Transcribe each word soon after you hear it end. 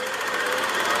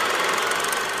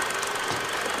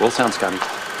All sounds scummy.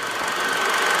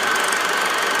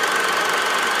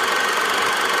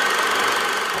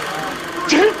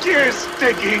 Take your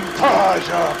stinking paws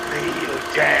off me, you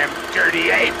damn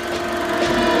dirty ape!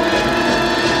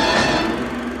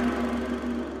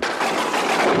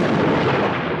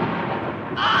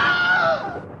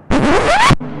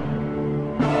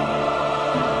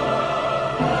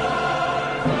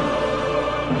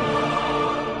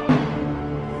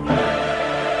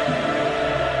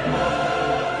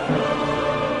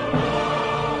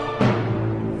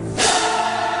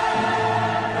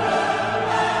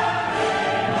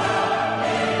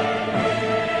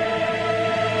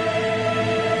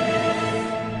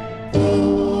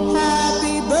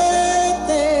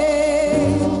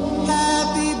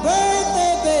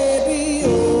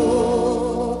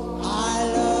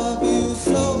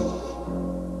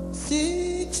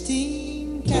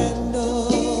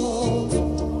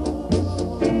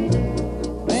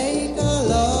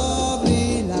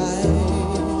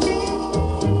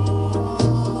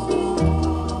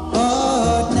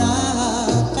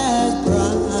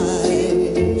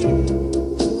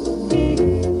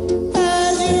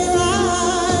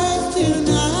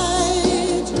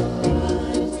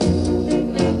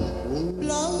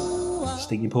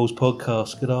 Paul's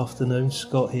podcast. Good afternoon.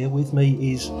 Scott here. With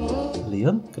me is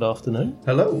Liam. Good afternoon.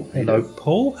 Hello. Hello,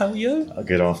 Paul. How are you?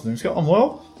 Good afternoon, Scott. I'm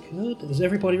well. Good. Has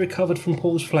everybody recovered from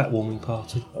Paul's flat warming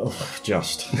party? Oh,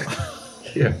 just.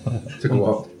 Yeah, took a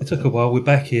while. It took a while. We're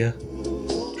back here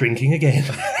drinking again.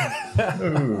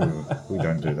 No, we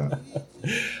don't do that.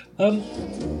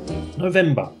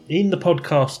 November in the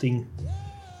podcasting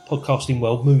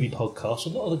world, movie podcasts. A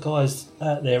lot of the guys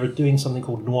out there are doing something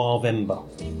called Noirvember.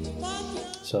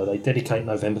 So they dedicate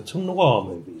November to noir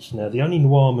movies. Now, the only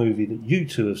noir movie that you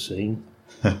two have seen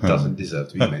doesn't deserve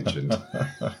to be mentioned.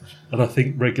 and I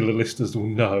think regular listeners will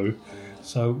know.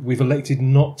 So we've elected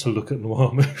not to look at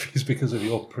noir movies because of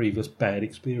your previous bad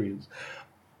experience.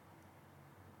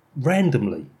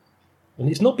 Randomly, and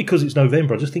it's not because it's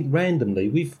November, I just think randomly,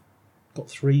 we've got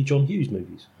 3 John Hughes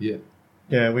movies. Yeah.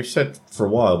 Yeah, we've said for a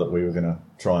while that we were going to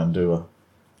try and do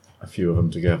a few of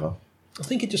them together. I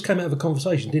think it just came out of a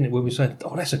conversation, didn't it, where we said,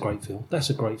 oh, that's a great film,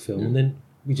 yeah. And then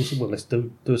we just said, well, let's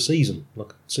do a season,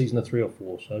 like a season of 3 or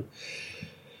 4. So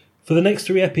for the next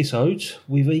 3 episodes,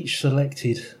 we've each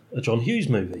selected a John Hughes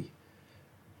movie.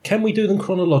 Can we do them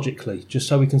chronologically, just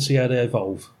so we can see how they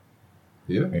evolve?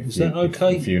 Yeah. Is that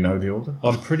okay? If you know the order.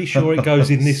 I'm pretty sure it goes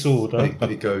in this order.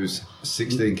 It goes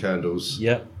 16 Candles,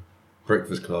 Yeah.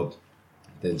 Breakfast Club,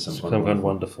 then Some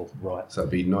Wonderful. Right. So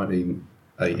that'd be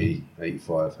 1980,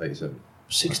 85, 87.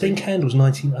 16 Candles,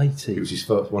 1980. It was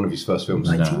one of his first films.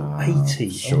 1980.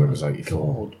 I'm sure it was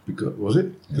 84. God. Was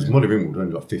it? Because Molly Ringwald was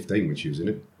only like 15 when she was in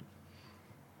it.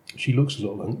 She looks a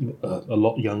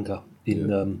lot younger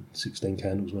in 16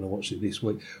 Candles when I watched it this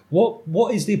week.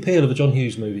 What is the appeal of a John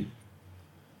Hughes movie?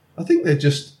 I think they're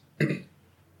just... I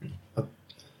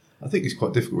think it's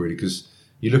quite difficult, really, because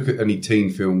you look at any teen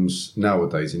films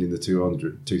nowadays and in the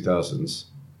 2000s,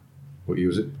 what year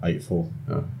was it? 84.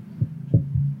 Oh.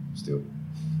 Still.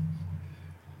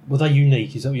 Were they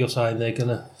unique? Is that what you're saying? They're going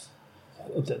to...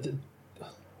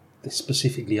 They're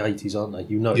specifically 80s, aren't they?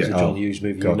 You know it's a John Hughes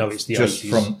movie. God. You know it's the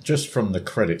 80s. Just from the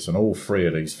credits on all 3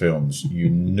 of these films, you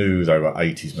knew they were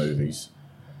 80s movies.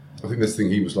 I think that's the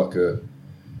thing, he was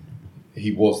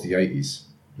the 80s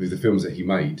with the films that he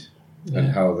made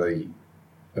and how they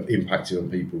have impacted on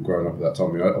people growing up at that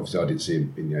time. I mean, obviously I didn't see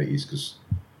him in the 80s because...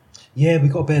 Yeah,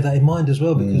 we've got to bear that in mind as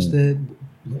well because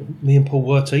me and Paul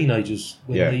were teenagers.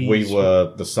 When we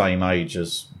were the same age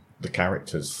as the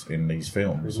characters in these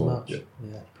films. Pretty much. Yeah,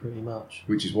 pretty much.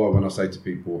 Which is why when I say to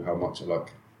people how much I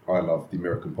love the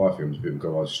American Pie films, people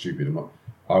go, "I was stupid." I'm like,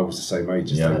 I was the same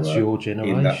age as they that's were your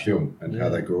generation. in that film and how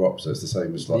they grew up. So it's the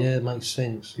same as like... Yeah, it makes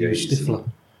sense. Yeah, You're Stifler.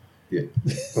 Yeah.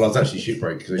 Well, I was actually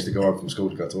shitbreak because I used to go home from school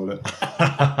to go to the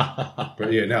toilet.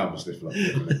 But yeah, now I'm a Stifler.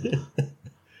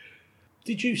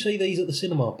 Did you see these at the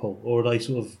cinema, Paul? Or are they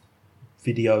sort of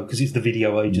video? Because it's the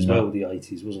video age as well, the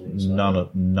 80s, wasn't it? So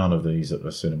none of these at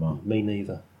the cinema. Me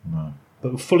neither. No.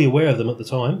 But we're fully aware of them at the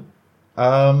time.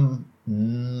 Only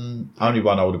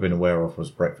one I would have been aware of was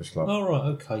Breakfast Club. Oh, right,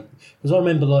 okay. Because I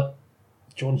remember,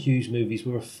 John Hughes movies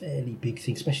were a fairly big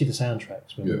thing, especially the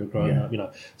soundtracks when we were growing up. You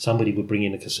know, somebody would bring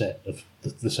in a cassette of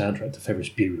the soundtrack to Ferris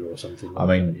Bueller or something. I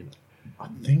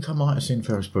think I might have seen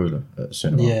Ferris Bueller at the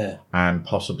cinema. Yeah. And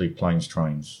possibly Planes,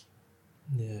 Trains.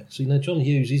 Yeah. So, John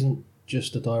Hughes isn't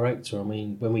just a director. I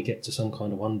mean, when we get to Some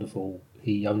Kind of Wonderful,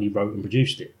 he only wrote and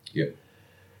produced it. Yeah.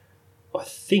 I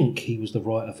think he was the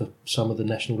writer for some of the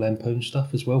National Lampoon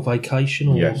stuff as well, Vacation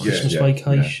or Christmas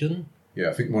Vacation. Yeah,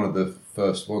 I think one of the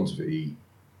first ones that he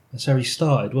That's how he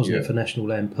started, wasn't Yeah. it, for National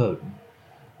Lampoon?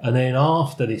 And then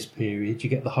after this period, you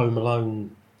get the Home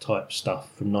Alone type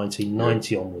stuff from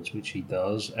 1990 onwards, which he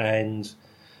does. And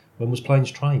when was Planes,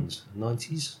 Trains?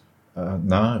 90s?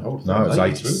 No, Oh, it was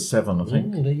 82. 87, I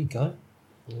think. There you go.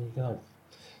 There you go.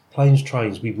 Planes,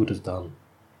 Trains we would have done,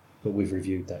 but we've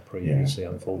reviewed that previously,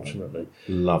 unfortunately.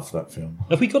 Love that film.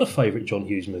 Have we got a favourite John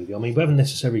Hughes movie? I mean, we haven't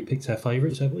necessarily picked our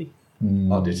favourites, have we?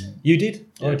 I did. You did?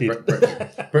 I Yeah, did.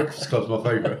 Breakfast Club's my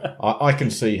favourite. I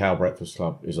can see how Breakfast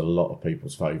Club is a lot of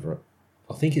people's favourite.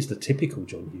 I think it's the typical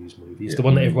John Hughes movie. It's the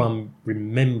one that everyone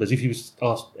remembers. If you was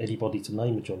asked anybody to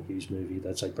name a John Hughes movie,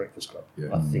 they'd say Breakfast Club. Yeah.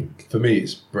 I think. For me,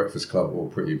 it's Breakfast Club or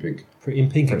Pretty in Pink. Pretty in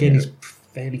Pink, again, is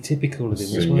fairly typical of him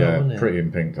as well, isn't it? Pretty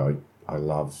in Pink, I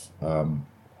love.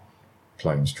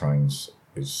 Planes, Trains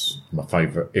is my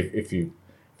favourite. If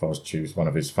I was to choose one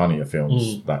of his funnier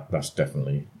films, that's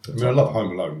definitely. I mean, I love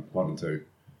Home Alone 1 and 2.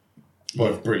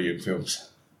 Both brilliant films.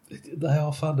 They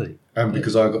are funny. And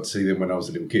because I got to see them when I was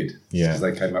a little kid. Yeah. Because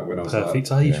they came out when I was Perfect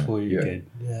like, age yeah. for you Yeah. again.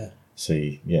 Yeah.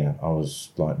 See, I was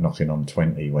like knocking on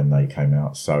 20 when they came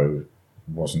out, so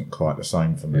wasn't quite the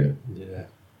same for me. Yeah.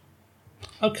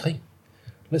 Okay.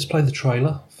 Let's play the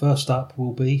trailer. First up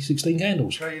will be 16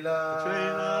 Candles.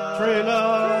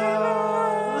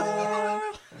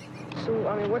 So,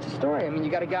 I mean, what's the story? I mean, you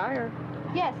got a guy or?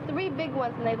 Yes, 3 big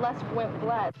ones, and they went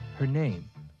black. Her name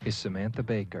is Samantha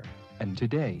Baker, and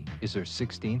today is her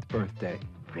 16th birthday.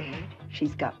 Fred,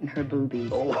 she's gotten her boobies.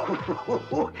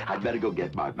 Oh, I'd better go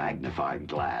get my magnifying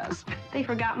glass. They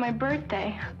forgot my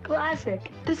birthday. Classic.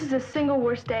 This is the single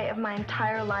worst day of my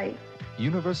entire life.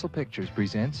 Universal Pictures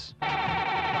presents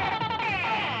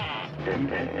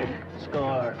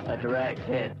Score, a direct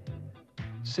hit.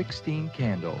 16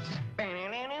 Candles.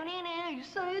 You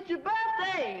say it's your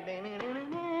birthday.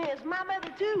 It's my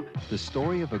birthday too. The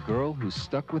story of a girl who's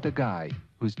stuck with a guy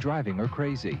who's driving her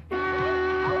crazy,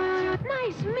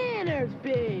 Nice manners,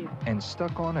 babe. and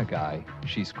stuck on a guy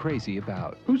she's crazy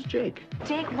about. Who's Jake?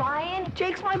 Jake Ryan?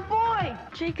 Jake's my boy.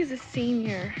 Jake is a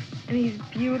senior, and he's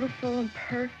beautiful and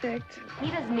perfect. He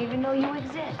doesn't even know you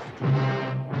exist.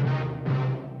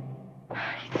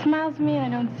 He smiles at me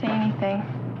and I don't say anything.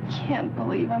 Can't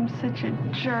believe I'm such a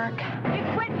jerk. You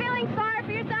quit feeling sorry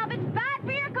for yourself. It's bad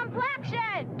for your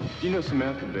complexion. Do you know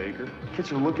Samantha Baker?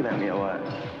 Kids are looking at me a lot.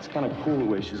 It's kind of cool the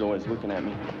way she's always looking at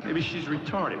me. Maybe she's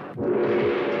retarded.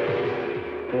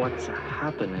 What's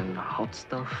happening, hot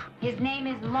stuff? His name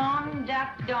is Long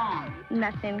Duck Dong.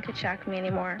 Nothing could shock me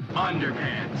anymore.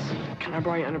 Underpants. Can I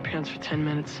borrow your underpants for 10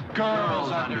 minutes? Girls'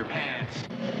 underpants.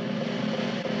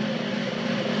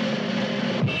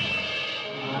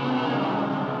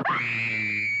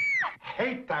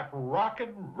 Hate that rock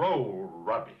and roll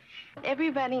rubbish.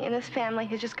 Everybody in this family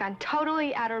has just gone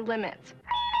totally out of limits.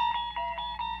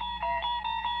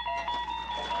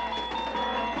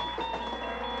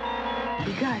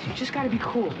 You guys, you just gotta be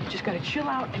cool. You just gotta chill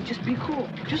out and just be cool.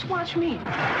 Just watch me.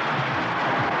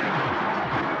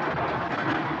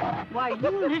 Why, you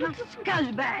little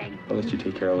scuzzbag. I'll let you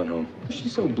take Carolyn home.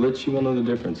 She's so blitz, she won't know the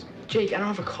difference. Jake, I don't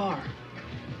have a car.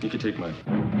 You can take mine.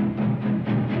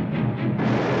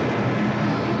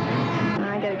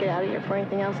 I gotta get out of here before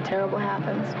anything else terrible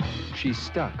happens. She's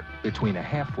stuck between a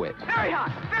half-wit Very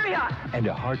hot, very hot. and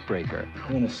a heartbreaker.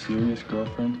 I want a serious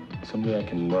girlfriend, somebody I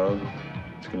can love,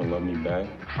 that's gonna love me back.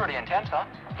 Pretty intense, huh?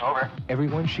 Over.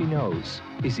 Everyone she knows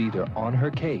is either on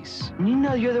her case You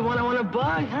know you're the one I want to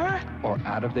bug, huh? or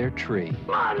out of their tree.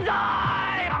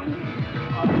 Bonsai!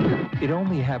 It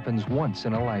only happens once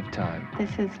in a lifetime,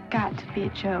 This has got to be a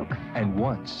joke. and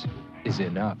once is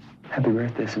enough. Happy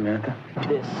birthday, Samantha.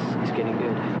 This is getting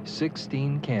good.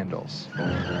 16 Candles.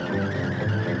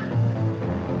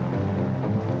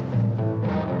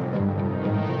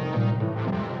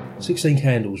 "16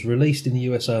 Candles", released in the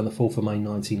USA on the 4th of May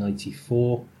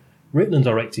 1984, written and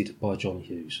directed by John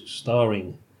Hughes,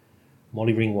 starring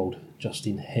Molly Ringwald,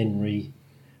 Justin Henry,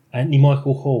 Anthony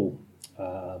Michael Hall.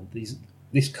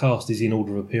 This cast is in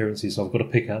order of appearances, so I've got to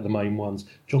pick out the main ones.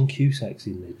 John Cusack's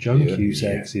in there. Joan Yeah.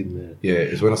 Cusack's in there. Yeah,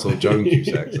 it's when I saw Joan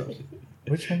Cusack.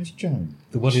 Which one's Joan?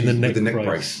 The one She's in the with neck, the neck brace.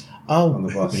 brace. Oh, On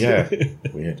the bus. yeah.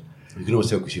 Weird. You can always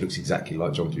tell because she looks exactly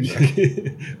like John Cusack.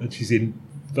 And she's in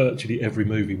virtually every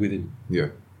movie with him. Yeah.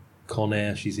 Con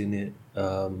Air, she's in it.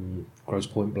 Grosse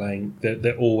Point Blank.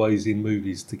 They're always in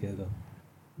movies together.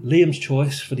 Liam's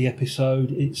choice for the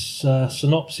episode. Its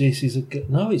synopsis is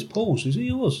no, it's Paul's. Is it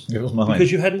yours? It was mine.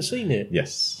 Because you hadn't seen it.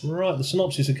 Yes. Right. The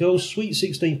synopsis: a girl's sweet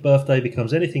 16th birthday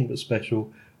becomes anything but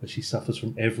special as she suffers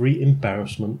from every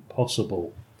embarrassment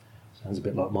possible. Sounds a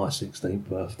bit like my 16th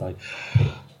birthday.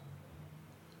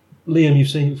 Liam, you've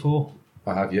seen it before?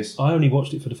 I have, yes. I only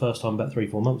watched it for the first time about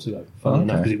 3-4 months ago, funny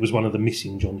enough, because it was one of the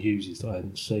missing John Hugheses that I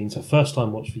hadn't seen. So first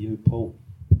time watch for you, Paul.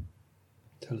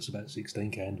 Tell us about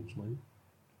 16 Candles,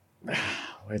 mate.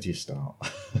 Where do you start?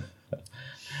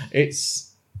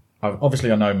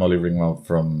 Obviously I know Molly Ringwald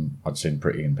from, I'd seen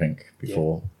Pretty in Pink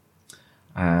before.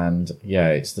 And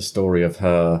it's the story of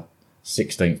her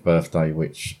 16th birthday,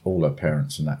 which all her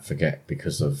parents and that forget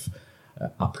because of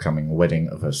upcoming wedding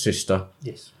of her sister.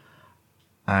 Yes.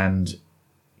 And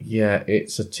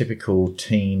it's a typical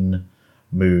teen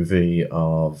movie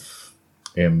of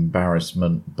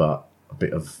embarrassment, but a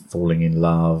bit of falling in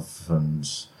love. And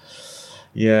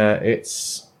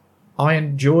I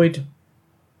enjoyed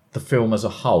the film as a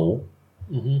whole,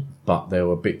 but there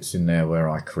were bits in there where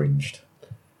I cringed.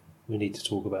 We need to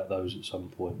talk about those at some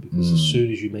point, because as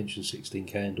soon as you mentioned 16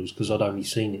 Candles, because I'd only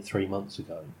seen it 3 months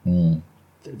ago,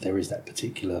 there is that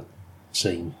particular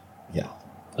scene. Yeah.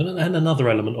 And another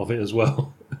element of it as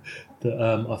well that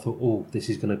I thought, this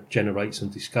is going to generate some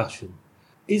discussion.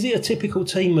 Is it a typical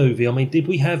teen movie? I mean, did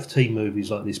we have teen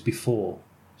movies like this before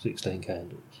 16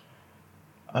 Candles?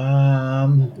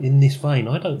 In this vein,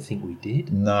 I don't think we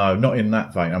did. No, not in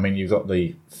that vein. I mean, you've got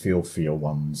the feel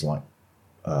ones like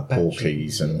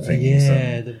Porky's and things.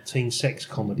 Yeah, the teen sex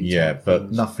comedy. Yeah,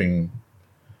 but things.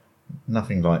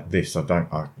 nothing like this. I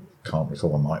can't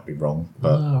recall. I might be wrong,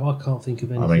 but no, I can't think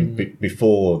of anything. I mean,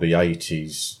 before the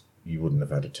 80s, you wouldn't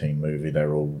have had a teen movie.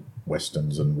 They're all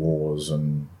westerns and wars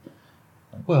and.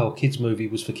 Well, kids' movie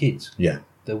was for kids. Yeah,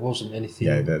 there wasn't anything.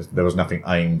 Yeah, there was nothing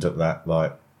aimed at that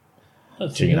like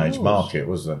teenage market,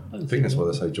 was there? I think that's why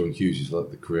they say John Hughes is like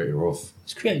the creator of.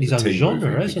 He's created his own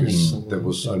genre, hasn't he? There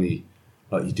was only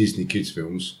like your Disney kids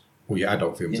films or your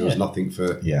adult films. There was nothing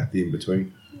for the in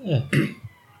between. Yeah,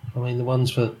 I mean the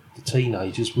ones for the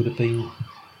teenagers would have been,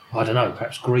 I don't know,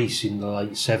 perhaps Grease in the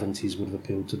late 70s would have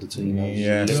appealed to the teenagers.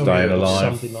 Yeah, Staying Alive,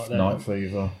 something like that. Night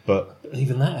Fever, but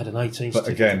even that had an 18 But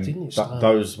again, didn't it?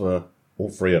 those were all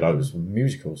three of those were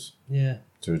musicals. Yeah.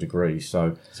 To a degree,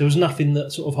 so there was nothing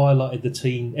that sort of highlighted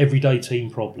the everyday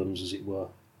teen problems, as it were.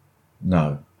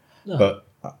 No. But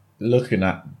looking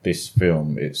at this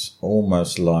film, it's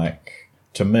almost like,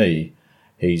 to me,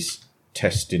 he's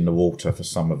testing the water for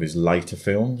some of his later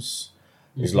films.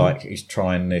 It's like he's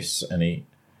trying this, and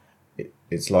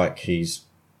it's like he's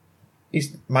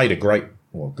made a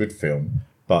good film,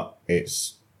 but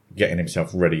it's getting himself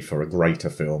ready for a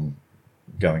greater film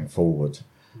going forward.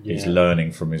 Yeah. He's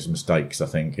learning from his mistakes, I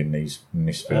think, in this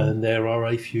film. And there are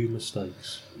a few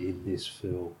mistakes in this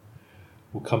film.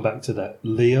 We'll come back to that.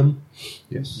 Liam,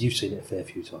 yes, you've seen it a fair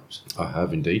few times. I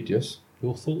have indeed, yes.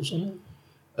 Your thoughts on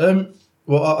it?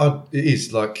 Well, it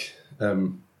is like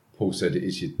Paul said. It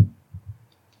is your.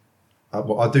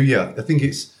 I do, yeah. I think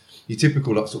it's your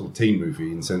typical like sort of teen movie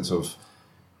in the sense of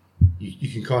you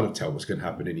can kind of tell what's going to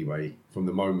happen anyway from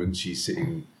the moment she's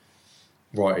sitting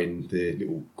writing the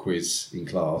little quiz in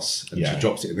class and she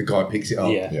drops it and the guy picks it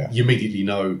up. Yeah. You immediately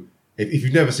know. If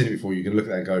you've never seen it before, you can look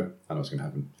at that and go, I know what's going to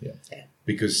happen. Yeah.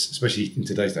 Because especially in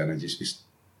today's day and age, it's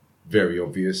very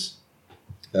obvious.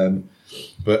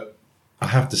 But I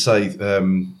have to say,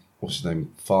 what's his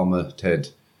name? Farmer Ted.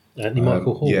 Anthony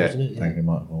Michael Hall, wasn't it? Anthony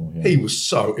Michael Hall, yeah. He was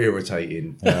so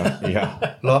irritating.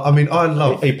 Yeah. Like, I mean, I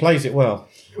love... He plays it well.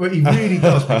 Well, he really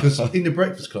does, because in The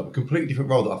Breakfast Club, a completely different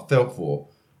role that I felt for.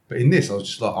 But in this, I was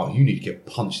just like, oh, you need to get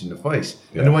punched in the face.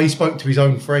 Yeah. And the way he spoke to his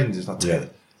own friends, it's like, I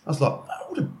was like, I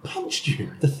would have punched you.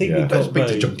 The thing that got speak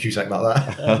to John Cusack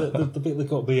like that. The bit that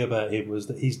got me about him was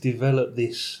that he's developed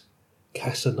this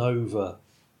Casanova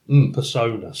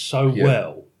persona so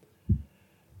well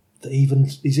that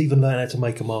he's even learned how to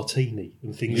make a martini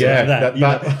and things like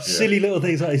that. Silly little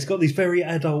things like that. He's got this very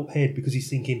adult head because he's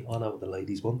thinking, I know what the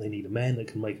ladies want. They need a man that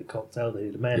can make a cocktail. They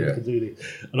need a man that can do this.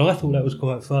 And I thought that was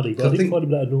quite funny, but I didn't find him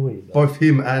that annoying. Both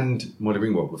him and Molly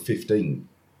Ringwald were 15.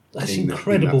 That's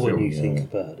incredible when you think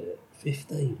about it.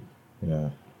 15. Yeah.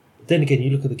 Then again, you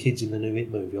look at the kids in the new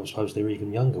It movie, I suppose they were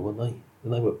even younger, weren't they?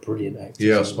 And they were brilliant actors.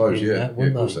 Yeah, I suppose, that,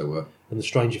 of course they were. And the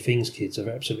Stranger Things kids are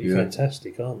absolutely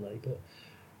fantastic, aren't they? But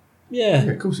yeah,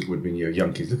 of course it would have been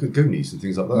young kids. Look at Goonies and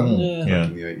things like that back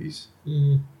in the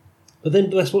 80s. But then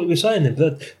that's what we were saying then,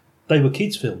 that they were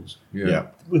kids' films. Yeah.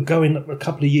 We're going a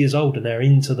couple of years older now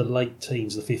into the late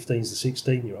teens, the 15s, the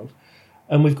 16-year-olds.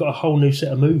 And we've got a whole new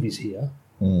set of movies here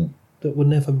that were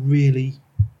never really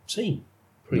seen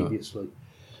previously.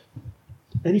 No.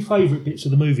 Any favourite bits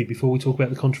of the movie before we talk about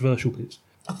the controversial bits?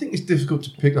 I think it's difficult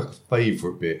to pick like a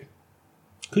favourite bit.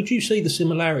 Could you see the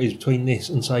similarities between this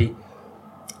and, say,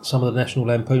 some of the National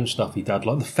Lampoon stuff he did?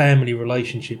 Like the family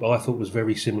relationship I thought was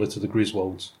very similar to the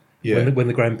Griswolds Yeah. when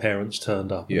the grandparents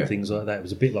turned up and Yeah. things like that. It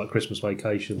was a bit like Christmas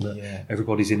Vacation. That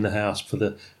everybody's in the house for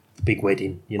the big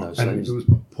wedding. You know, so And it it was-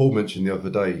 was Paul mentioned the other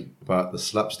day about the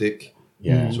slapstick,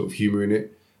 Yeah. sort of humour in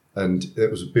it, and there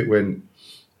was a bit when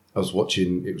I was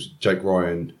watching. It was Jake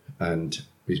Ryan and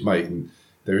his mate, and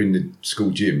they're in the school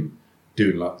gym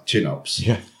doing like chin ups.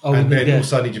 Yeah. Oh, and then yeah. all of a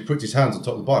sudden he just puts his hands on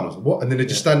top of the bar, and I was like, "What?" And then they're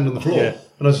just standing on the floor, Yeah.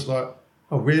 and I was just like,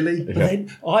 "Oh, really?" But then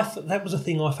that was a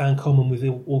thing I found common with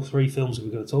all three films that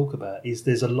we're going to talk about. Is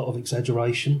there's a lot of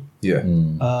exaggeration. Yeah.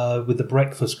 With the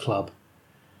Breakfast Club,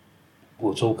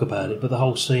 we'll talk about it. But the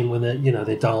whole scene when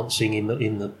they're dancing in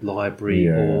the library,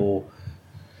 Yeah. or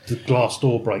the glass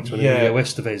door breaks when Emilio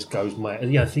Estevez goes mate,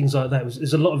 and things like that.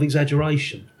 There's a lot of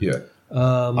exaggeration. Yeah.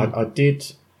 I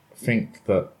did think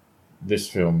that this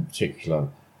film in particular,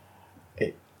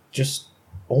 it just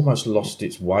almost lost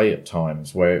its way at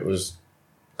times, where it was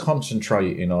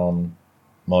concentrating on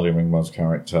Molly Ringwald's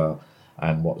character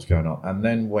and what's going on, and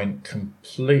then went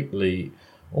completely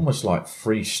almost like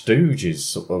Three Stooges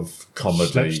sort of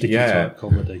comedy. Slapsticky type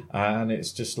comedy. And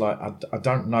it's just like, I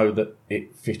don't know that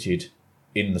it fitted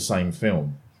in the same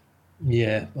film.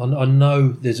 Yeah, I know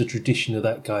there's a tradition of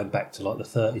that going back to like the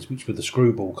 30s, which were the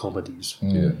screwball comedies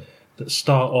that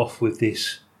start off with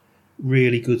this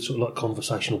really good sort of like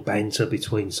conversational banter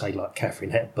between, say, like Katharine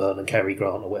Hepburn and Cary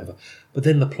Grant or whatever. But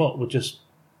then the plot would just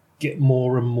get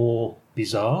more and more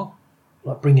bizarre.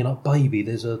 Like bringing up Baby,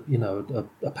 there's a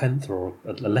panther or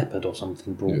a leopard or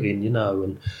something brought in,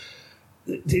 and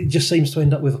it just seems to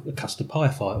end up with a custard pie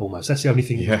fight almost. That's the only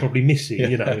thing you're probably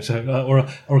missing, So,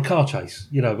 or a car chase,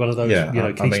 one of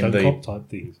those, Keystone Cop type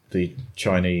things. The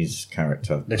Chinese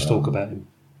character. Let's talk about him.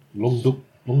 Long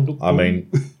Duk. I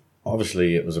mean,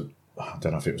 obviously it was I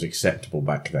don't know if it was acceptable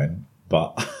back then,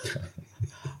 but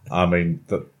I mean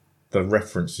the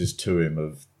references to him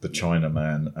of the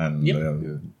Chinaman and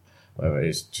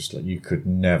it's just like you could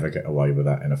never get away with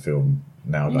that in a film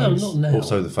nowadays. No, not now.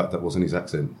 Also, the fact that wasn't his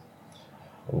accent.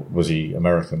 Was he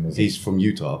American? He's from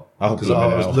Utah. Oh, Because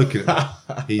I was looking at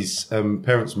his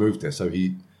parents moved there, so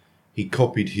he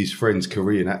copied his friend's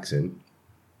Korean accent.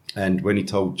 And when he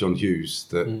told John Hughes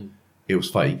that it was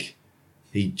fake,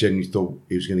 he genuinely thought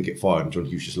he was going to get fired, and John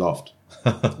Hughes just laughed.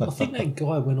 I think that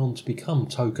guy went on to become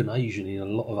token Asian in a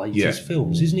lot of 80s Yeah.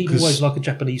 films. Isn't he 'Cause- always like a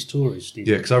Japanese tourist?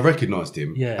 Yeah, because I recognised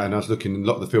him. Yeah. And I was looking in a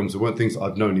lot of the films. There weren't things that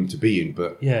I'd known him to be in,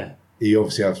 but Yeah. he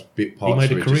obviously has bit parts.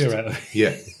 made a where career just- out of it.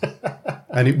 Yeah.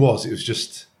 And it was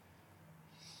just...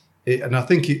 and I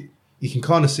think you can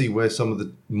kind of see where some of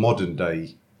the modern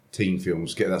day teen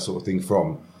films get that sort of thing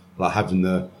from. Like having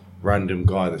the random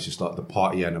guy that's just like the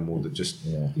party animal that just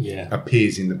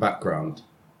appears in the background.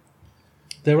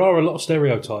 There are a lot of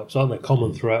stereotypes, aren't there,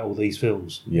 common throughout all these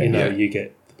films? Yeah. You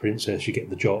get the princess, you get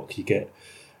the jock, you get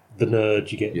the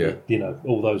nerd, you get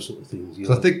all those sort of things.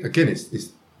 Because I think again, it's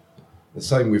the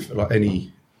same with like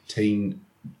any teen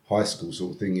high school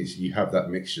sort of thing. Is you have that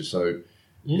mixture. So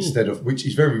instead of, which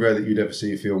is very rare that you'd ever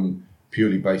see a film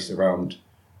purely based around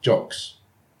jocks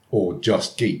or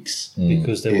just geeks,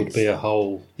 because there would be a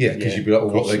whole because you'd be like, well,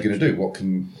 what are they going to do? What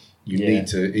can you need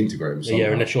to integrate them? Somehow?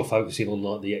 Yeah, unless you're focusing on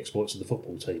like the exploits of the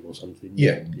football team or something.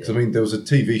 Yeah, because I mean, there was a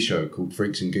TV show called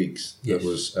Freaks and Geeks that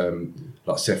was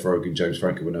like Seth Rogen, James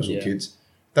Franco when those were kids.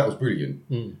 That was brilliant.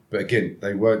 But again,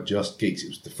 they weren't just geeks; it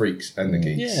was the freaks and the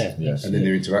geeks, and then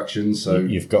their interactions. So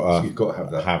you've got to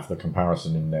have that, have the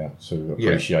comparison in there to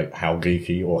appreciate how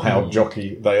geeky or how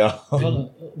jockey they are.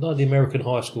 Like the American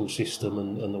high school system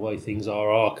and the way things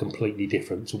are completely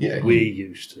different to what we're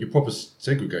used to. You're proper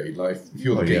segregated. Like if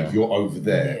you're the geek, you're over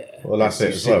there. Well, that's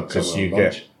it as well, because you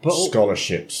get But-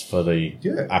 scholarships for the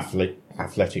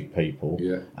athletic people,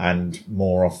 and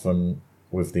more often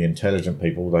with the intelligent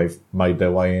people, they've made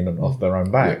their way in and off their own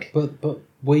back. But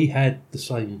we had the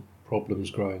same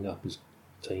problems growing up as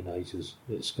teenagers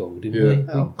at school, didn't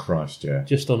we? Oh, Christ, yeah.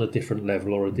 Just on a different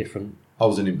level or a different... I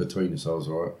was an in-betweener, so I was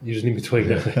all right. You was an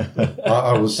in-betweener.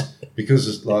 I was, because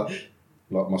it's like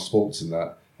my sports and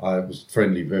that, I was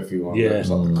friendly with everyone. Yeah. It was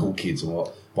like the cool kids and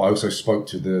what. But I also spoke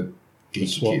to the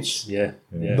geeky kids. Yeah.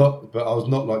 But I was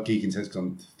not like geek intense because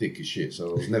I'm thick as shit.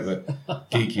 So I was never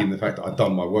geeky in the fact that I'd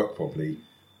done my work properly.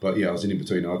 But yeah, I was an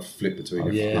in-betweener. I'd flip between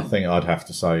everything. I think I'd have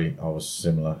to say I was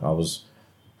similar. I was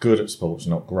good at sports,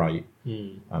 not great.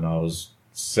 And I was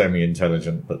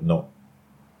semi-intelligent, but not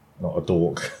a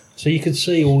dork. So you can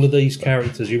see all of these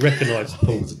characters. You recognise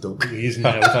Paul's a dog. He is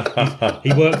now.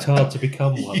 He worked hard to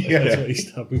become one. That's what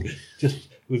he's done. Just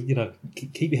with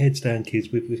keep your heads down, kids.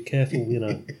 With careful,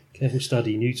 careful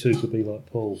studying. You too could be like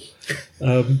Paul.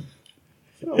 Oh,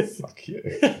 fuck you.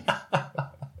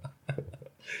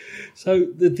 So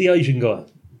the Asian guy,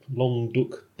 Long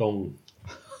Duk Dong.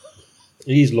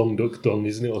 It is Long Duck Dong,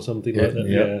 isn't it, or something like that?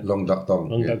 Yeah, Long Duck Dong.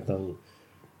 Long Duck Dong.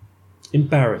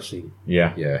 Embarrassing.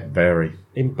 Yeah, very.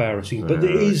 Embarrassing. But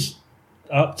it is,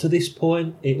 up to this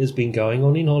point, it has been going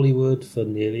on in Hollywood for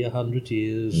nearly 100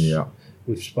 years. Yeah.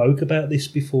 We've spoke about this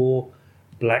before.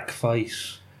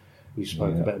 Blackface. We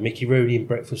spoke about Mickey Rooney in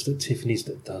Breakfast at Tiffany's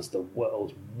that does the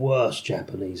world's worst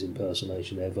Japanese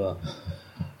impersonation ever.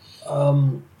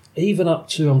 Even up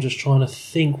to, I'm just trying to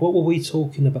think, what were we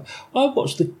talking about? I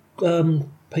watched the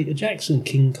Peter Jackson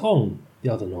King Kong the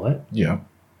other night. Yeah.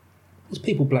 There's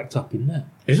people blacked up in that.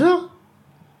 Is there? I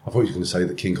thought you were going to say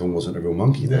that King Kong wasn't a real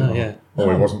monkey then. No, yeah.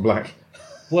 Or he wasn't black.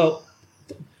 Well,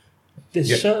 there's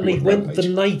Yeah, certainly, he was when Rampage.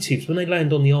 the natives, when they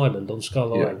land on the island, on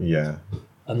Skull Island, Yeah.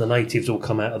 and the natives all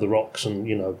come out of the rocks and,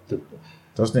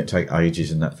 Doesn't it take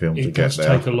ages in that film to it get does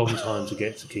there? take a long time to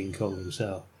get to King Kong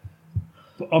himself.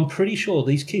 But I'm pretty sure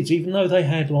these kids, even though they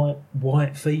had like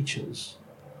white features,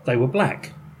 they were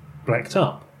blacked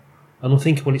up. And I'm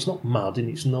thinking, well, it's not mud and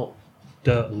it's not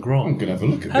dirt and grime. I'm going to have a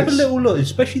look at Have this. a little look,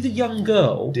 especially the young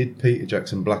girl. Did Peter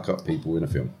Jackson black up people in a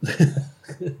film?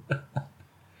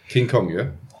 King Kong, yeah?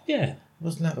 Yeah.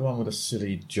 Wasn't that the one with the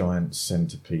silly giant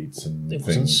centipedes and It things?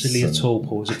 wasn't silly at all,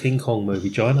 Paul. It was a King Kong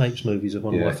movie. Giant apes movies are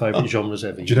one of my favourite genres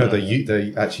ever. Do you know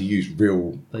they actually use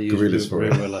real gorillas for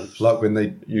it? real apes. Like when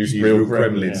they Use use real real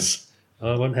gremlins.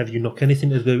 I won't have you knock anything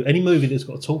to do. Any movie that's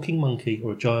got a talking monkey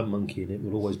or a giant monkey in it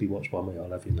will always be watched by me, I'll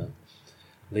have you know.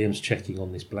 Liam's checking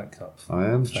on this black cup. I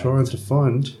am trying to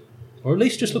find... Or at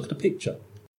least just look at the picture.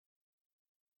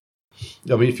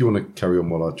 I mean, if you want to carry on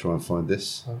while I try and find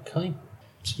this. Okay.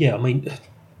 So, yeah, I mean,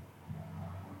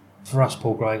 for us,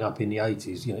 Paul, growing up in the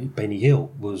 80s, Benny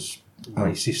Hill was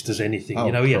racist as anything.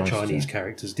 Oh, he had Christ, Chinese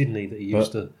characters, didn't he, that he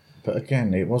used to... But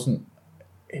again, it wasn't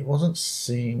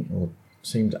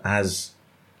seemed as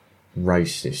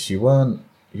racist. You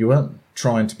weren't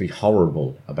trying to be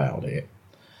horrible about it,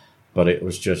 but it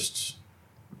was just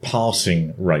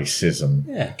passing racism.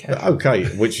 Yeah, okay,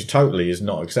 which totally is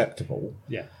not acceptable.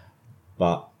 Yeah.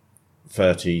 But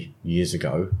 30 years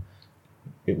ago,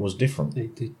 it was different.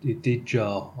 It did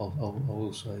jar, I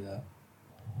will say that.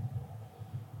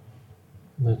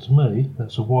 Now, to me,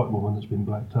 that's a white woman that's been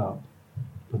blacked up.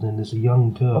 But then there's a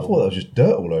young girl. I thought that was just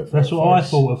dirt all over. That's her what I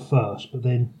face. thought at first, but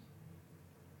then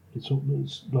it's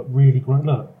like really great.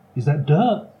 Look, is that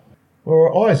dirt? Well,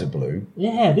 her eyes are blue.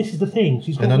 Yeah, this is the thing.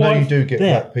 She's got And I know white- you do get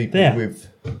there, black people there. with...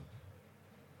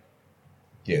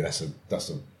 Yeah, that's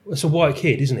It's a white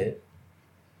kid, isn't it?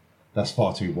 That's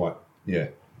far too white. Yeah.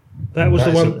 That was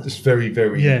the one. It's very,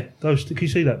 very... Yeah, those two. Can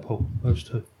you see that, Paul? Those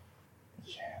two.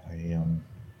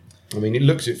 I mean, it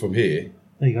looks it from here.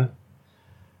 There you go.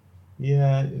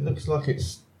 Yeah, it looks like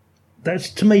it's... That's,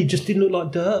 to me, just didn't look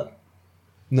like dirt.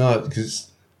 No,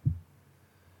 because...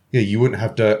 Yeah, you wouldn't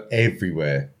have dirt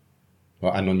everywhere.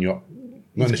 Like, and on your...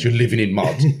 Not unless you're living in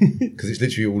mud. Because it's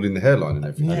literally all in the hairline and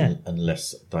everything. Yeah.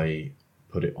 Unless they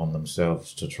put it on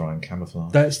themselves to try and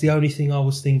camouflage. That's the only thing I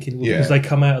was thinking, because they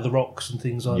come out of the rocks and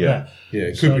things like that. Yeah,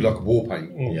 it could be like a war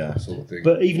paint sort of thing.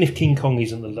 But even if King Kong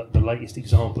isn't the latest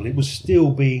example, it was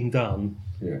still being done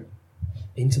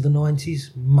into the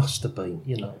 90s. Must have been,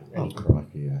 Oh,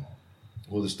 crikey, yeah.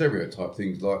 Well, the stereotype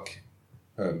things like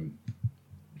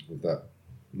with that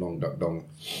Long Duck Dong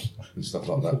and stuff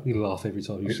like that. You laugh every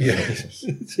time you say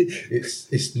it.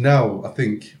 It's now, I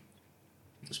think,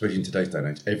 especially in today's day and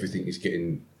age, everything is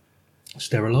getting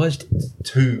sterilised.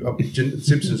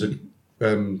 Simpsons are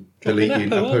deleting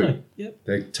Apu, aren't Apu. they? Yep.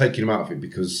 They're taking them out of it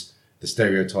because the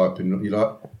stereotype, and you're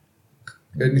like,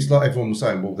 and it's like everyone was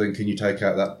saying, well, then can you take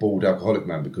out that bald alcoholic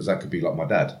man, because that could be like my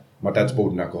dad. My dad's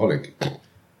bald and alcoholic.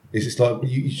 It's like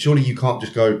surely you can't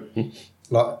just go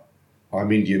like,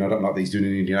 I'm Indian, I don't like that he's doing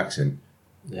an Indian accent.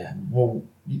 Yeah. Well,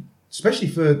 especially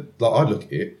for like, I look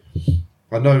at it,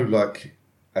 I know like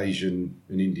Asian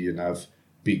and Indian have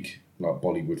big like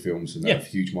Bollywood films and they have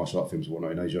huge martial art films and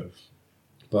whatnot in Asia,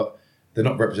 but they're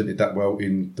not represented that well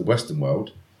in the Western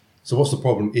world. So what's the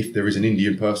problem if there is an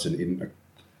Indian person in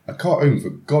a cartoon for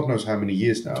God knows how many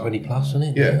years now? 20 plus, isn't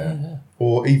it? Yeah.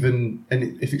 Or even,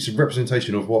 and if it's a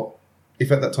representation of what,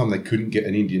 if at that time they couldn't get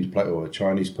an Indian to play or a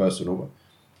Chinese person, or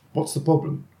what's the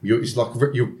problem? It's like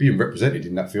you're being represented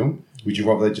in that film. Would you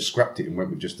rather they just scrapped it and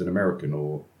went with just an American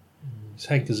or? It's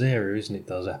Hank Azaria, isn't it?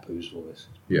 Does Apu's voice?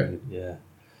 Yeah. Yeah.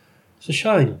 It's a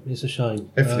shame. It's a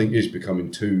shame. Everything is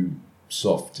becoming too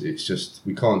soft. It's just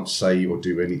we can't say or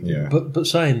do anything. Yeah. But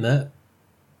saying that,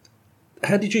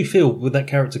 how did you feel when that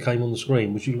character came on the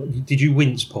screen? Did you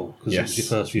wince, Paul? Because it was your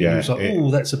first view. Yeah, You was like,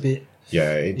 oh, that's a bit.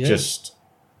 Yeah, it just,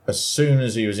 as soon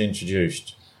as he was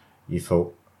introduced, you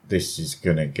thought, this is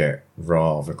going to get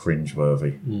rather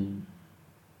cringeworthy. And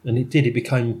it did. It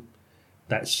became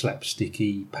that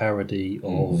slapsticky parody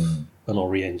of an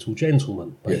Oriental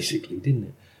gentleman, basically, didn't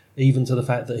it? Even to the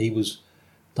fact that he was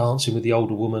dancing with the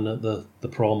older woman at the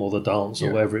prom or the dance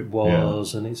or wherever it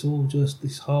was, and it's all just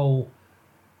this whole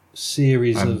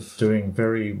series of doing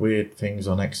very weird things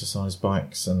on exercise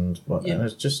bikes and what. And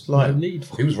it's just like no need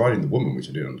for he was riding the woman, which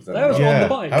I didn't understand. That was on the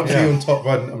bike. How was he on top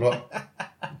riding? I'm like,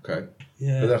 okay.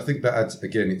 Yeah. But I think that adds,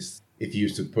 again, it's if you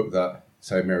used to put that,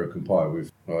 say, American Pie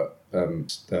with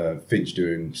Finch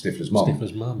doing Stifler's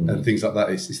mum and things like that,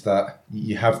 it's that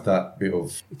you have that bit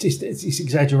of... It's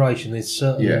exaggeration. There's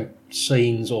certain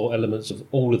scenes or elements of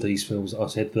all of these films that I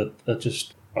said that are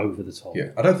just over the top. Yeah,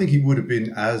 I don't think it would have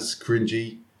been as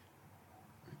cringy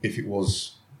if it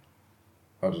was...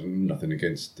 I don't know, nothing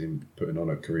against him putting on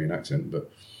a Korean accent,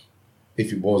 but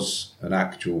if it was an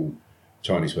actual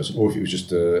Chinese person, or if it was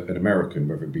just an American,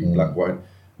 whether it be black, white,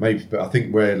 maybe. But I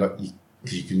think where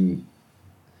you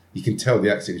can tell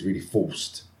the accent is really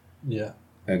forced. Yeah,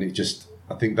 and it just,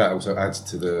 I think that also adds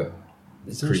to the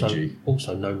There's cringy.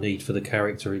 also no need for the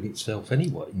character in itself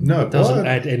anyway. No, it doesn't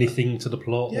add anything to the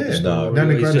plot. Yeah, or the story. Nan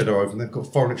and It's Grandad just- are over, and they've got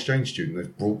a foreign exchange student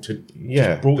they've brought to.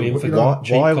 brought in for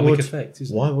cheap comic effect,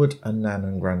 isn't why it? would a Nan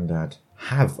and Grandad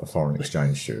have a foreign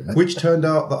exchange student? Which turned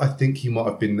out that I think he might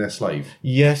have been their slave.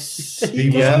 Yes,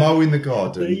 He was mowing the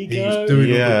garden. There you He go. was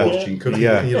doing all Yeah. the washing, cooking.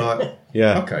 Yeah. And you're like,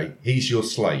 okay, he's your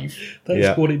slave.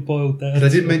 That's what it boiled down. They to.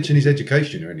 didn't mention his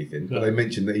education or anything, but they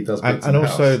mentioned that he does bits And in the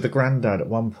also, house. the granddad at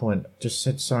one point just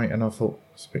said something, and I thought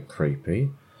it's a bit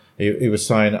creepy. He was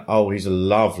saying, "Oh, he's a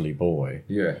lovely boy."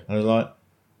 Yeah, and I was like,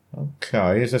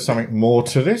 "Okay, is there something more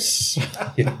to this?"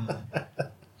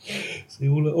 See,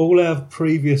 all our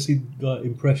previous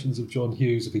impressions of John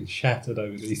Hughes have been shattered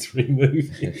over these three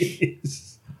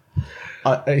movies.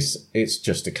 It's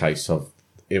just a case of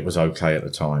it was okay at the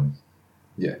time.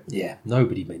 Yeah,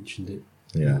 nobody mentioned it.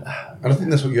 Yeah, and I think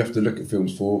that's what you have to look at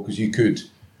films for, because you could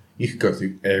go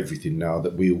through everything now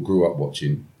that we all grew up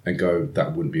watching and go,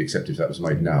 that wouldn't be accepted if that was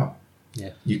made now.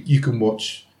 Yeah, you can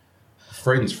watch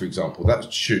Friends, for example.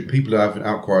 That should people have an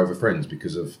outcry over Friends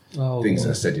because of things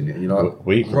that are said in it. And you're like,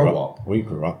 we grow up. We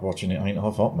grew up watching It Ain't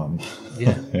Half Hot, Mum.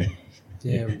 Yeah.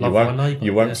 Yeah, Love My Neighbour,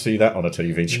 you won't see that on a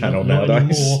TV channel not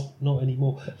nowadays. Not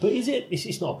anymore. But is it?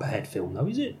 It's not a bad film, though,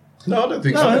 is it? No, I don't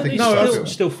think so. I don't think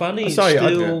It's still funny.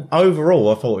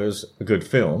 Overall, I thought it was a good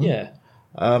film. Yeah.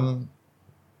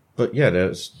 But yeah,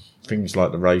 there's things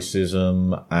like the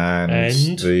racism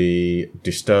and the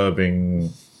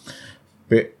disturbing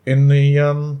bit in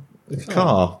the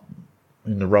car,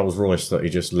 in the Rolls Royce that he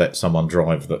just let someone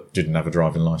drive that didn't have a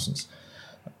driving licence.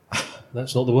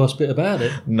 That's not the worst bit about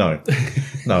it. No.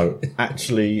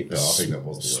 Actually, I think that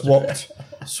was the worst.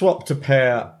 swapped a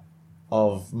pair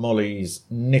of Molly's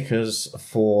knickers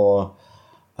for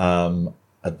a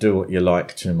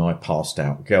do-what-you-like to my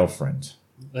passed-out girlfriend.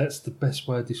 That's the best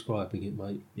way of describing it,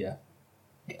 mate. Yeah.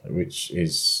 Which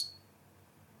is,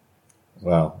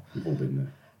 well... We've all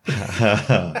been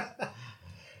there.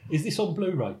 Is this on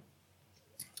Blu-ray?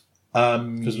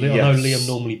 Because I know Liam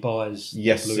normally buys.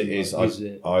 Yes, Blu-ray. it is.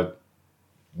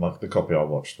 The copy I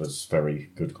watched was very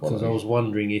good quality. Because I was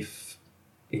wondering if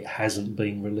it hasn't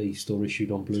been released or issued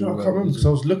on Blu-ray. I can't remember because I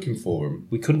was looking for him.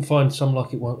 We couldn't find Some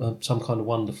Like It Wonderful.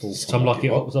 Some Like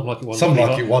It Wonderful. Some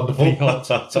Like It Wonderful.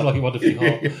 Some Like It Wonderfully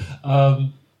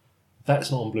Hot.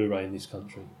 That's not on Blu-ray in this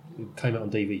country. It came out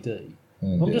on DVD.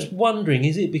 I'm just wondering,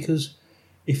 is it because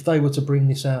if they were to bring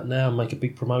this out now and make a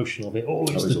big promotion of it,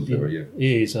 it's on Blu-ray, yeah.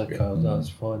 It is, okay, that's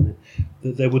fine.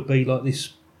 That there would be like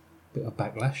this bit of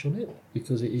backlash on it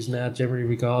because it is now generally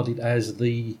regarded as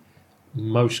the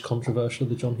most controversial of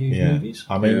the John Hughes movies.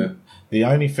 I mean, the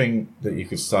only thing that you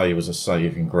could say was a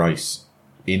saving grace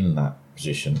in that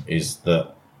position is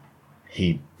that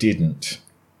he didn't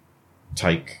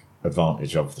take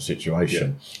advantage of the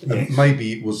situation. Yeah. And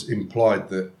maybe it was implied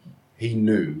that he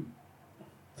knew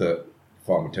that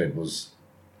Farmer Ted was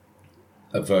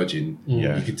a virgin.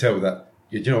 Yeah. You could tell that,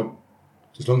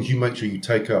 as long as you make sure you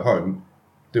take her home,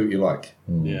 do what you like.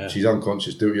 Yeah. She's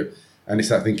unconscious, do what you... And it's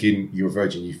that thinking, you're a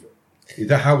virgin. Is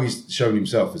that how he's shown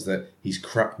himself, is that he's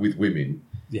crap with women.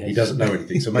 Yes. He doesn't know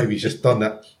anything. So maybe he's just done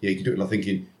that. Yeah, you can do it like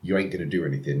thinking, you ain't going to do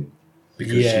anything.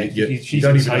 Because you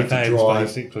don't even have to drive.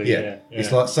 Basically. Yeah.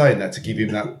 It's like saying that to give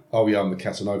him that, I'm the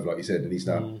Casanova, like you said, and he's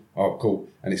now, cool.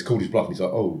 And it's called his bluff, and he's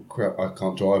like, oh, crap, I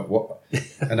can't drive, what?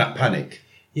 And that panic.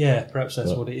 Yeah, perhaps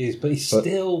that's what it is. But he's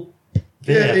still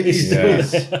there. Yeah, it is.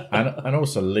 And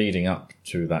also leading up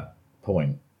to that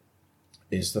point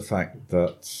is the fact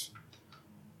that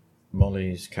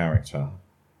Molly's character,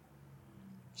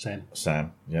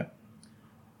 Sam,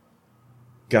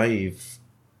 gave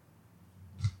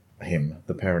him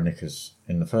the pair of knickers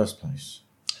in the first place.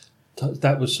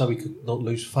 That was so he could not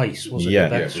lose face, wasn't Yeah, it?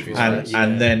 That's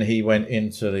and then he went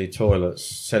into the toilets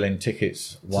selling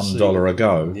tickets $1 a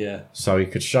go, Yeah. so he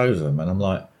could show them. And I'm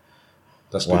like,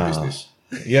 That's wow. good business.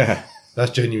 Yeah,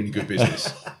 That's genuinely good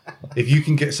business. If you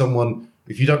can get someone,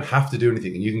 if you don't have to do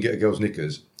anything and you can get a girl's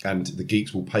knickers and the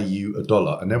geeks will pay you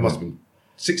 $1, and there must have been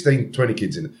 16, 20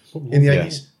 kids in the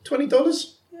 80s,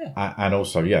 $20? and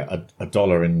also, a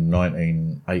dollar in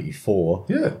 1984,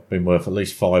 been worth at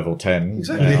least 5 or 10.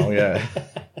 Exactly. Now, yeah.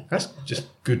 That's just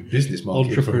good business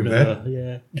marketing for him there.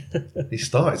 Yeah. He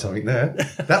started something there.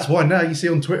 That's why now you see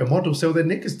on Twitter models sell their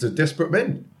knickers to desperate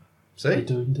men. See? They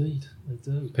do indeed. They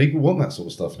do. People want that sort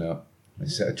of stuff now. They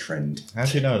set a trend. How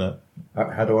do you know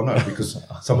that? How do I know? Because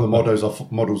some of the models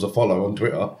I follow on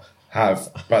Twitter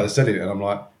have, but they're selling it, and I'm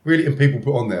like, really? And people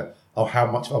put on there, how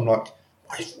much? I'm like,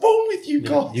 what is wrong with you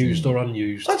guys? Used or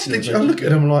unused. I look at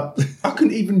them, I'm like, I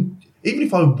couldn't even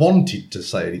if I wanted to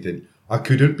say anything, I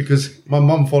couldn't, because my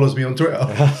mum follows me on Twitter.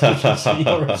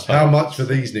 How much for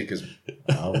these knickers?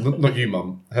 Oh, not you,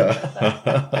 mum.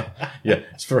 Yeah,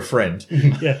 it's for a friend.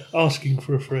 Yeah, asking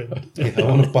for a friend. Yeah, I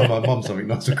want to buy my mum something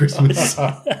nice for Christmas.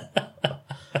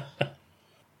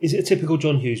 Is it a typical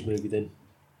John Hughes movie then?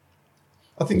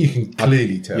 I think you can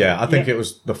clearly tell. Yeah, I think it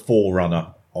was the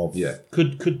forerunner of. Yeah.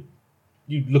 Could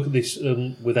you look at this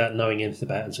without knowing anything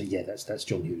about it and say, yeah, that's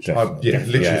John Hughes?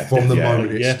 Literally from the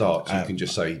moment it starts, you can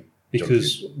just say.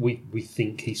 Because we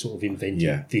think he sort of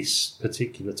invented this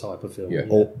particular type of film. Yeah.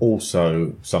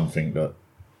 Also, something that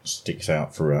sticks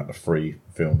out throughout the 3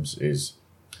 films is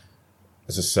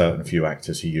there's a certain few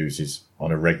actors he uses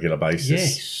on a regular basis.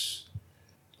 Yes.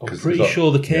 I'm pretty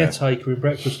sure the caretaker in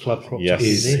Breakfast Club crops up in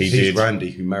this. He's Randy,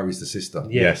 who marries the sister.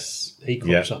 Yes. He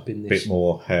crops up in this. Bit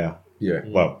more hair. Yeah.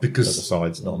 Well, because at the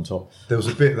sides, not on top. There was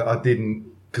a bit that I didn't,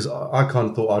 because I kind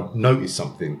of thought I'd noticed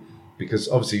something, because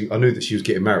obviously I knew that she was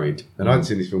getting married, and I hadn't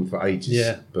seen this film for ages.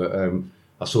 Yeah. But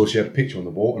I saw she had a picture on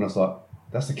the wall, and I was like,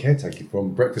 that's the caretaker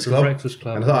from Breakfast Club. Breakfast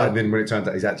Club. And I thought, and then when it turns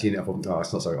out he's actually in it, I thought, oh,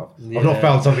 it's not so hard. Yeah. I've not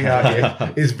found something out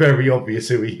here. It's very obvious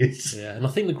who he is. Yeah, and I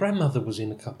think the grandmother was in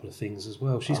a couple of things as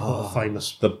well. She's quite a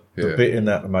famous. The bit in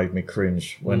that made me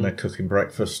cringe when they're cooking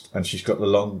breakfast and she's got the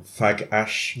long fag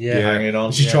ash hanging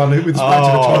on. She's trying to, with the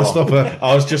spatula, trying to stop her.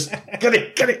 I was just, get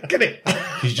it.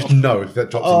 You just know if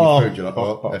that drops in your food, you're like,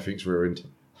 oh, everything's ruined.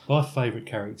 My favourite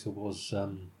character was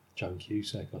Joan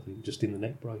Cusack, I think, just in the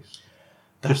neck brace.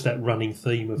 Just that running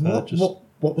theme of her.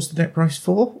 What was the neck brace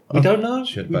for? We don't know.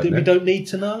 We don't need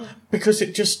to know. Because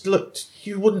it just looked,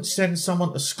 you wouldn't send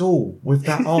someone to school with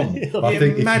that on. I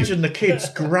think imagine the kids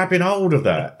grabbing hold of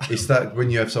that. It's that when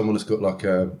you have someone that's got like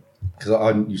a, because I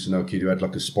used to know a kid who had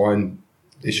like a spine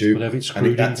issue, Would have it and he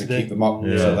screwed had into to there. keep them up,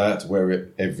 so they had to wear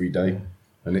it every day,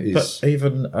 and it is. But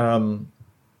even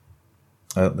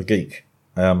the geek,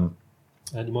 Andy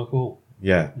Michael Hall.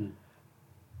 yeah,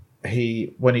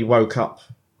 when he woke up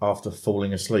after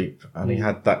falling asleep and he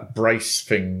had that brace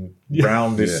thing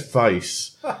round his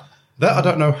face. That I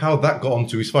don't know how that got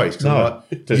onto his face. No.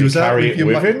 Like, Does he carry it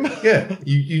with him? Yeah,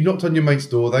 you knocked on your mate's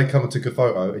door, they come and took a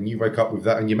photo, and you wake up with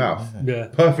that in your mouth. Yeah.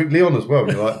 Perfectly on as well.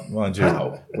 And you're like, Mind you,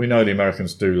 wow. we know the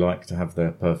Americans do like to have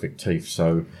their perfect teeth,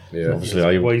 so obviously There's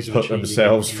they ways of put achieving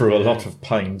themselves it. through a Yeah. lot of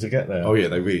pain to get there. Oh yeah,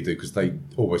 they really do, because they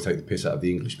always take the piss out of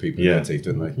the English people in their teeth,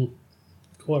 don't they?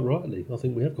 Quite rightly. I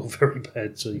think we have got very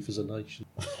bad teeth as a nation.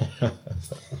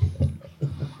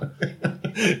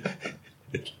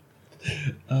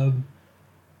 Are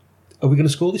we going to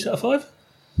score this out of 5?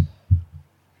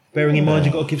 Bearing in mind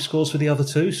you've got to give scores for the other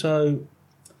two, so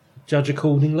judge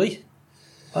accordingly.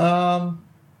 I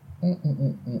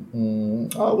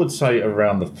would say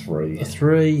around the 3. A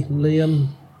 3, Liam.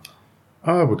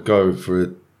 I would go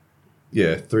for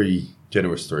 3,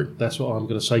 generous 3. That's what I'm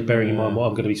going to say, bearing in mind what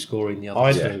I'm going to be scoring the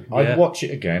other two. I'd watch it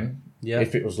again Yeah.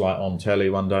 if it was like on telly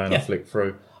one day and I flick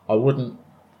through. I wouldn't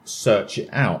search it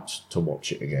out to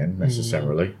watch it again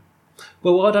necessarily.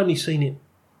 Well, I'd only seen it,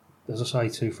 as I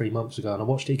say, 2-3 months ago, and I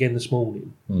watched it again this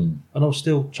morning, and I was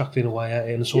still chuckling away at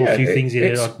it, and I saw a few things in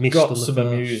it I'd missed got on the some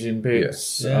first. amusing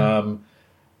bits. Yeah.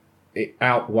 It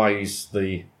outweighs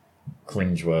the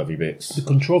cringeworthy bits. The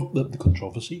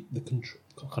controversy, I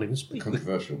can't even speak.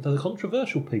 Controversial. The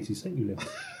controversial pieces, thank you,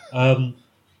 Liam,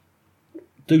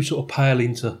 do sort of pale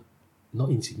into, not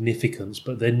insignificance,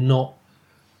 but they're not...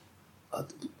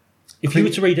 If you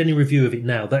were to read any review of it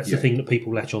now, that's the thing that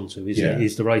people latch onto,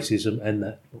 is the racism and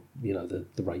that,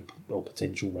 the rape or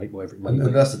potential rape, whatever it may be.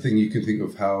 And that's the thing, you can think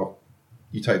of how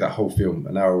you take that whole film,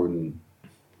 an hour and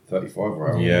 35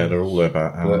 or hour. Yeah, they're all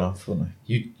about hour and a half, aren't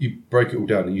they? You break it all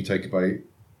down and you take away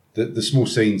the small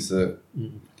scenes that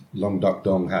Long Duck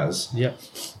Dong has, Yeah.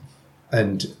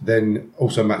 and then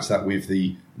also match that with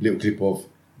the little clip of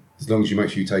as long as you make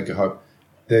sure you take her home.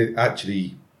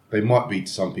 They might be to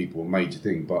some people a major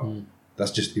thing, but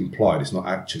that's just implied. It's not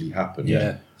actually happened.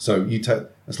 Yeah. So you take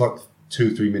it's like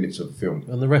 2-3 minutes of the film,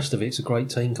 and the rest of it's a great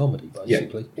teen comedy,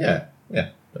 basically. Yeah.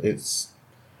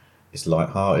 It's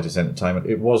light-hearted. It's entertainment.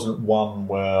 It wasn't one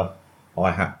where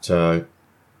I had to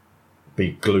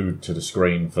be glued to the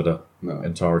screen for the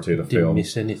entirety of the Didn't film.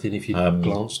 miss anything if you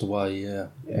glanced away. Yeah.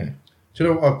 Do you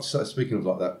know what? Speaking of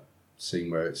like that scene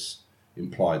where it's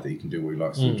implied that he can do what he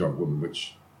likes to a drunk woman,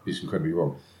 which is incredibly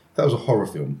wrong. If that was a horror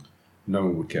film, no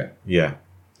one would care. Yeah.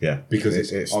 Because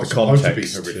it's the supposed to be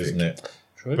context, horrific, isn't it?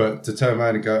 True. But to turn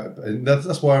around and go, and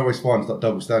that's why I always find that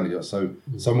double standard. So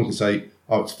someone can say,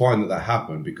 "Oh, it's fine that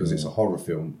happened because it's a horror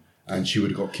film." And she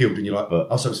would have got killed, and you're like,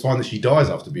 so it's fine that she dies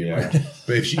after being raped.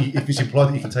 But if it's implied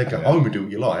that you can take her home and do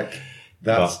what you like,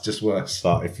 that's just worse.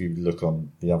 But if you look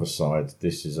on the other side,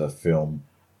 this is a film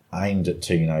aimed at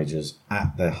teenagers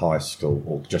at their high school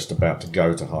or just about to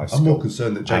go to high school. I'm more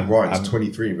concerned that Jake Ryan's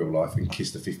 23 in real life and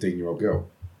kissed a 15-year-old girl.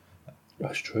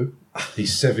 That's true.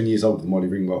 He's 7 years older than Molly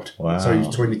Ringwald. Wow. So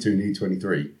he's 22, nearly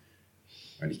 23,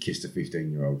 and he kissed a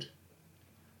 15-year-old.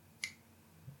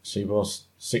 She was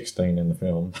 16 in the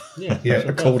film. Yeah,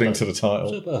 according to the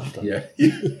title. It's her birthday.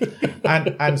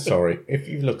 Yeah. and sorry, if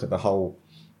you look at the whole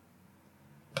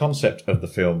concept of the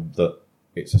film that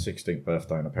it's a 16th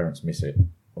birthday and her parents miss it,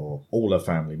 or all her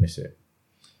family miss it,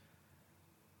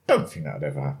 don't think that would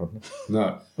ever happen.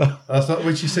 No. That's like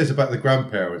when she says about the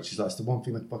grandparents, she's like, it's the one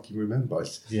thing I fucking remember.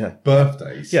 It's Yeah.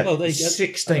 birthdays. Yeah, Well,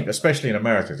 16th, especially in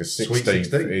America, because Sweet 16th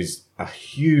 16. is a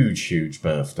huge, huge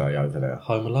birthday over there.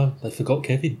 Home Alone. They forgot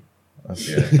Kevin.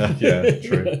 Yeah,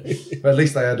 true. But at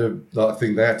least they had a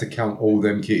thing, they had to count all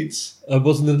them kids.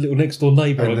 Wasn't the little next door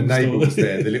neighbour? And the on neighbour store? was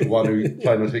there, the little one who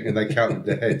played on the thing, and they counted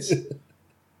their heads.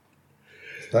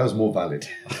 That was more valid.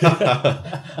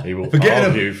 He will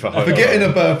argue for Home Forgetting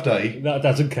Alone. a birthday That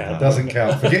doesn't count. doesn't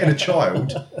count. Forgetting a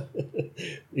child.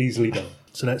 Easily done.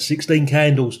 So that's 16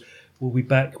 Candles. We'll be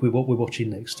back with what we're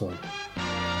watching next time.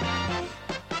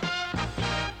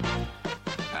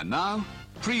 And now,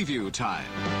 preview time.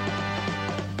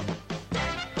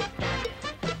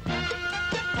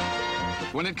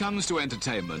 When it comes to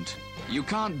entertainment, you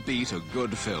can't beat a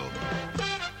good film.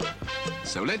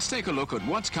 So let's take a look at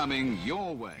what's coming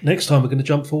your way. Next time we're going to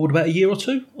jump forward about a year or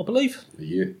two, I believe. A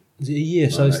year. Is it a year?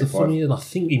 So it's the 1985. funny, and I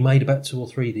think he made about 2 or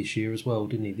 3 this year as well,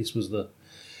 didn't he? This was the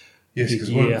Yes, big because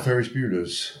year. one of Ferris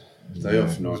Bueller's Day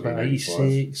Off, It was about 1985.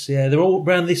 86. Yeah, they're all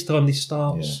around this time. This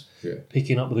starts Yeah.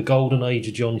 picking up with the golden age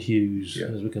of John Hughes,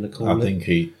 as we're going to call I it. think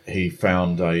he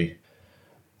found a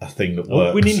thing that A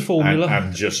works winning formula.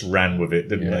 and just ran with it,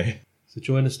 didn't he? So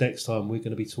join us next time. We're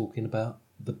going to be talking about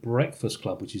The Breakfast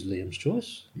Club, which is Liam's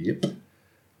choice. Yep.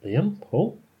 Liam,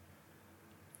 Paul,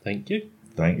 thank you.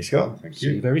 Thank you, Scott. Thank See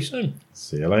you very soon.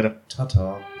 See you later.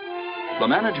 Ta-ta. The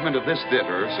management of this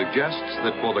theater suggests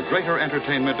that for the greater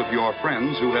entertainment of your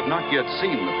friends who have not yet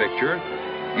seen the picture,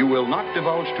 you will not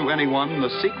divulge to anyone the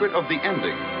secret of the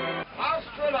ending.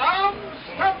 Astrid Arms,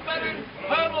 that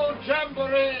infernal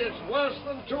jamboree is worse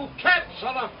than 2 cats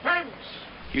on a fence.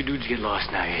 You dudes get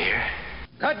lost now, you hear?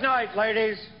 Good night,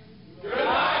 ladies. Good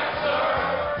night,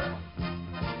 sir.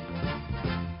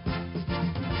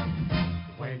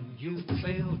 When you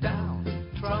feel down,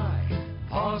 try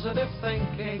positive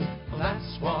thinking.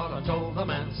 That's what I told them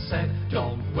and said.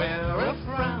 Don't wear a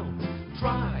frown.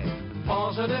 Try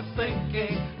positive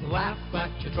thinking. Laugh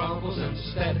at your troubles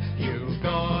instead. You've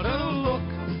got to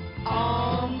look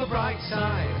on the bright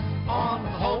side. On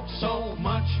hope so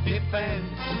much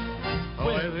depends.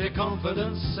 With your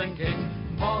confidence sinking,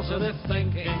 positive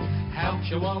thinking helps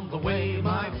you on the way,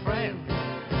 my friend.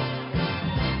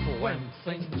 When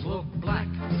things look black,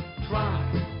 try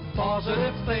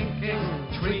positive thinking.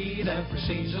 Treat every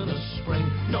season as spring.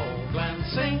 No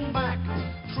glancing back.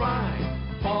 Try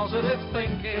positive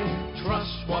thinking.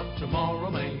 Trust what tomorrow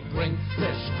may bring.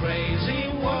 This crazy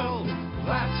world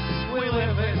that we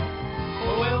live in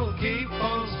will keep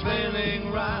on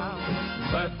spinning round.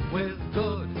 But with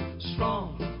good,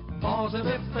 strong,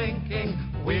 positive thinking,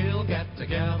 we'll get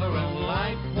together and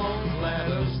life won't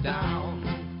let us down.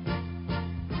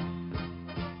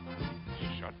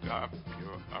 Shut up, you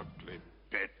ugly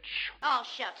bitch. Oh,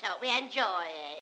 shut up. We enjoy it.